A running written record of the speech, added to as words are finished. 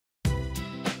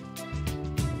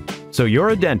So you're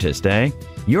a dentist, eh?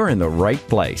 You're in the right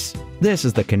place. This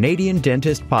is the Canadian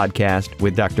Dentist Podcast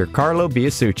with Dr. Carlo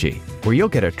Biasucci, where you'll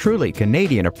get a truly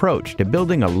Canadian approach to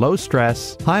building a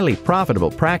low-stress, highly profitable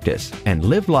practice and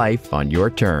live life on your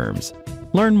terms.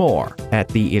 Learn more at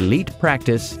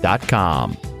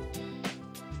theelitepractice.com.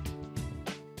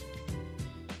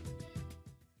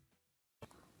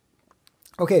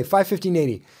 Okay,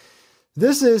 5-15-80.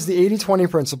 This is the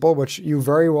 80-20 principle, which you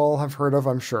very well have heard of,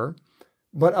 I'm sure.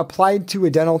 But applied to a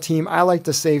dental team, I like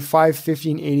to say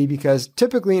 5-15-80 because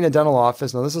typically in a dental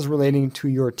office, now this is relating to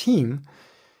your team,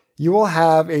 you will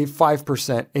have a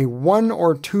 5%, a one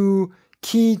or two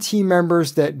key team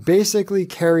members that basically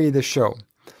carry the show.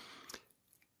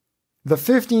 The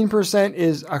 15%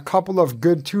 is a couple of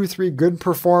good, 2-3 good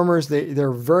performers.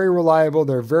 They're very reliable.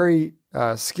 They're very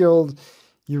skilled.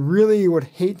 You really would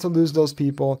hate to lose those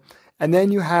people. And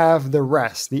then you have the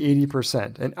rest, the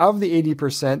 80%. And of the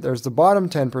 80%, there's the bottom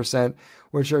 10%,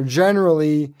 which are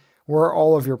generally where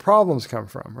all of your problems come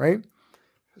from, right?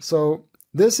 So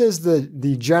this is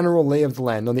the general lay of the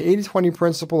land. Now, the 80-20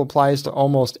 principle applies to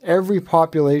almost every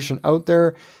population out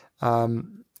there.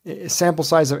 Sample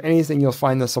size of anything, you'll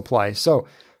find this apply. So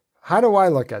how do I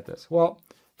look at this? Well,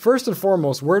 first and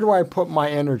foremost, where do I put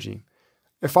my energy?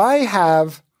 If I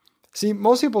have,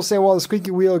 most people say, well, the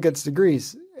squeaky wheel gets the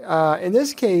grease. In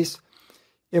this case,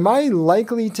 am I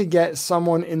likely to get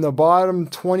someone in the bottom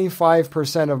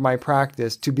 25% of my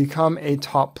practice to become a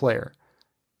top player?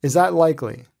 Is that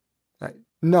likely?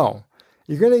 No.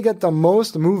 You're going to get the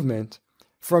most movement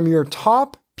from your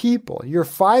top people, your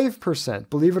 5%,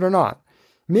 believe it or not,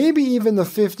 maybe even the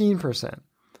 15%.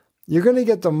 You're going to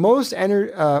get the most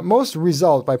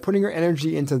result by putting your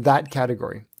energy into that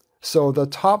category. So the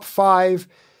top 5,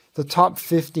 the top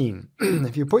 15.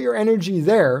 If you put your energy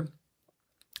there,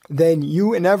 then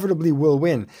you inevitably will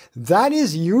win. That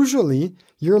is usually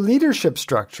your leadership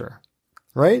structure,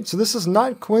 right? So this is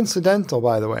not coincidental,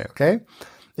 by the way, okay?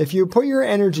 If you put your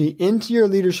energy into your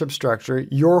leadership structure,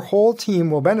 your whole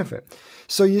team will benefit.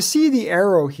 So you see the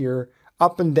arrow here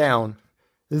up and down.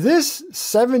 This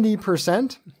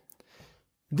 70%,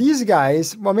 these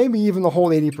guys, well, maybe even the whole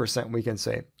 80%, we can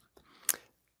say,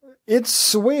 it's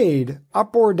swayed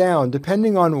up or down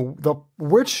depending on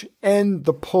which end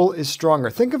the pull is stronger.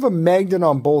 Think of a magnet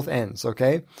on both ends,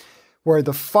 okay? Where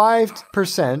the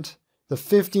 5%, the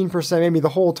 15%, maybe the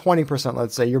whole 20%,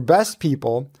 let's say, your best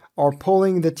people are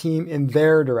pulling the team in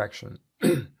their direction.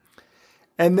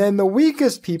 And then the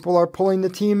weakest people are pulling the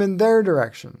team in their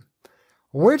direction.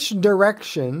 Which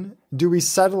direction do we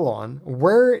settle on?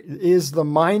 Where is the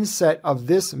mindset of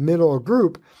this middle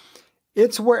group?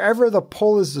 It's wherever the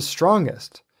pull is the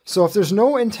strongest. So if there's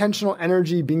no intentional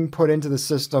energy being put into the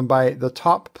system by the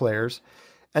top players,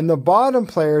 and the bottom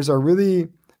players are really,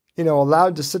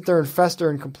 allowed to sit there and fester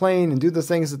and complain and do the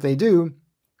things that they do,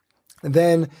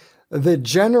 then the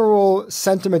general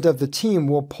sentiment of the team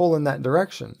will pull in that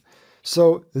direction.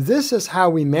 So this is how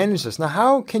we manage this. Now,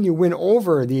 how can you win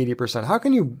over the 80%? How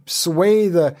can you sway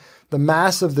the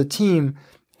mass of the team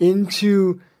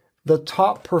into the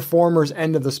top performers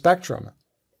end of the spectrum?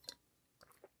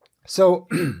 So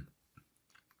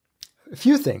a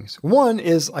few things. One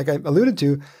is, like I alluded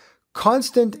to,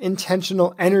 constant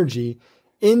intentional energy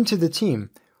into the team.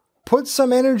 Put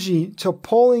some energy to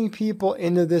pulling people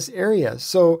into this area.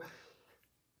 So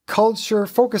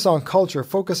focus on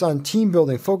team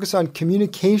building, focus on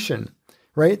communication,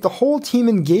 right? The whole team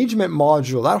engagement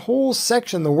module, that whole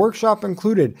section, the workshop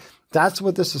included, that's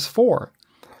what this is for.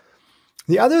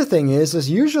 The other thing is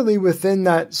usually within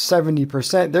that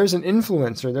 70%, there's an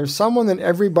influencer. There's someone that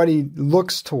everybody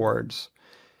looks towards.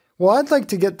 Well, I'd like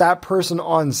to get that person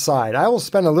on side. I will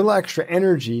spend a little extra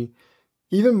energy,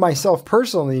 even myself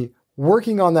personally,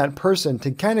 working on that person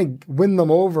to kind of win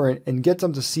them over and get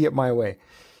them to see it my way.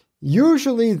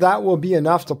 Usually that will be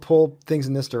enough to pull things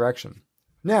in this direction.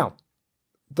 Now,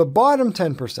 the bottom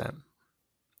 10%,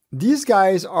 these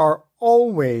guys are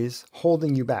always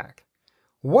holding you back.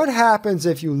 What happens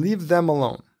if you leave them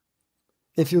alone?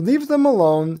 If you leave them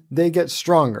alone, they get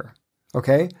stronger,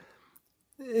 okay?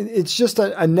 It's just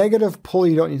a negative pull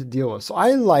you don't need to deal with. So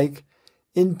I like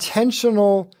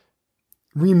intentional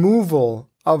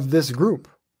removal of this group,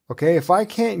 okay? If I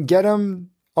can't get them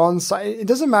on site, it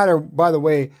doesn't matter, by the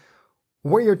way,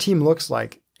 what your team looks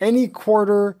like. Any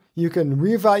quarter, you can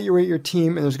reevaluate your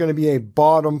team and there's going to be a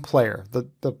bottom player,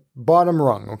 the bottom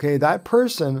rung, okay? That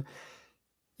person,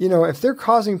 if they're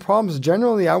causing problems,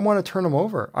 generally I want to turn them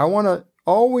over. I want to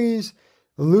always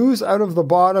lose out of the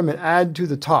bottom and add to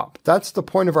the top. That's the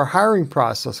point of our hiring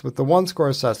process with the one-score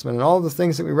assessment and all the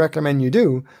things that we recommend you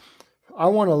do. I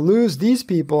want to lose these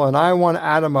people and I want to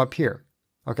add them up here.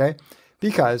 okay?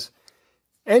 Because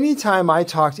anytime I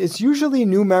talk, it's usually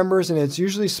new members and it's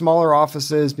usually smaller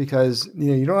offices because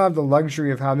you don't have the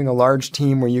luxury of having a large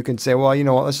team where you can say, well, you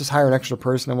know what, let's just hire an extra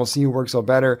person and we'll see who works out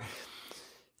better.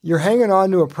 You're hanging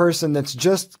on to a person that's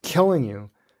just killing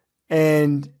you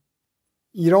and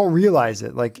you don't realize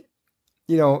it. Like,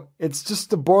 it's just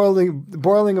the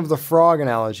boiling of the frog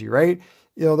analogy, right?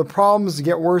 The problems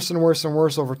get worse and worse and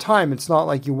worse over time. It's not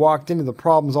like you walked into the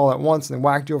problems all at once and they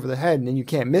whacked you over the head and then you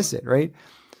can't miss it, right?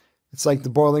 It's like the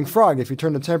boiling frog. If you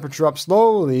turn the temperature up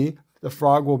slowly, the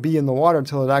frog will be in the water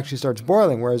until it actually starts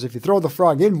boiling. Whereas if you throw the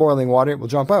frog in boiling water, it will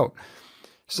jump out.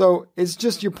 So it's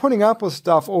just you're putting up with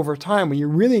stuff over time when you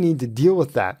really need to deal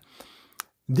with that.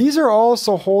 These are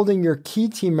also holding your key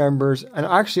team members and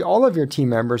actually all of your team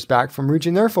members back from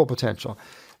reaching their full potential.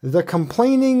 The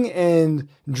complaining and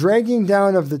dragging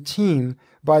down of the team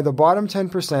by the bottom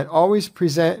 10% always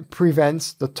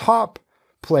prevents the top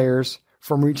players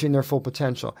from reaching their full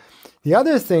potential. The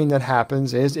other thing that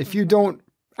happens is if you don't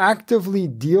actively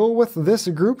deal with this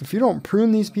group, if you don't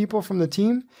prune these people from the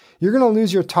team, you're going to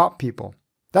lose your top people.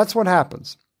 That's what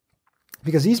happens.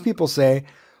 Because these people say,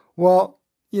 well,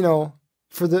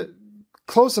 for the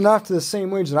close enough to the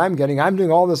same wage that I'm getting, I'm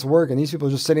doing all this work and these people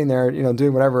are just sitting there,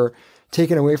 doing whatever,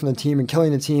 taking away from the team and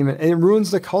killing the team, and it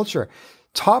ruins the culture.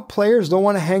 Top players don't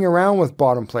want to hang around with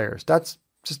bottom players. That's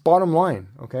just bottom line,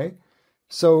 okay?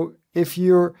 So if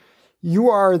you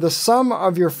are the sum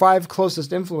of your 5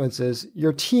 closest influences,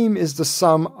 your team is the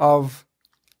sum of,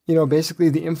 basically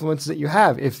the influences that you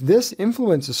have. If this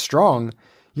influence is strong,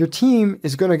 your team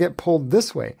is going to get pulled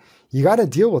this way. You got to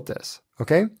deal with this,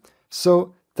 okay?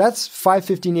 So that's 5,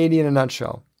 15, 80 in a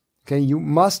nutshell, okay? You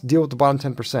must deal with the bottom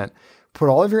 10%. Put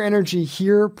all of your energy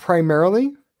here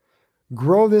primarily,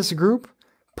 grow this group,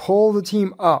 pull the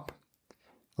team up.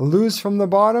 Lose from the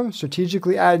bottom,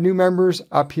 strategically add new members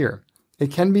up here. It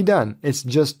can be done. It's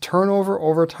just turnover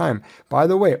over time. By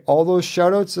the way, all those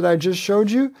shout-outs that I just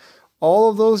showed you, all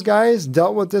of those guys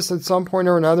dealt with this at some point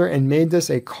or another and made this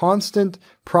a constant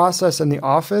process in the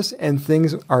office, and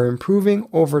things are improving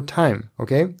over time,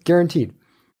 okay? Guaranteed.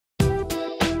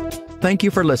 Thank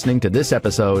you for listening to this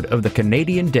episode of the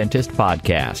Canadian Dentist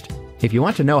Podcast. If you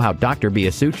want to know how Dr.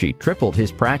 Biasucci tripled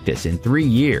his practice in 3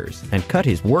 years and cut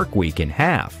his work week in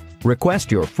half,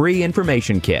 request your free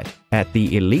information kit at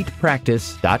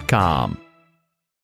theelitepractice.com.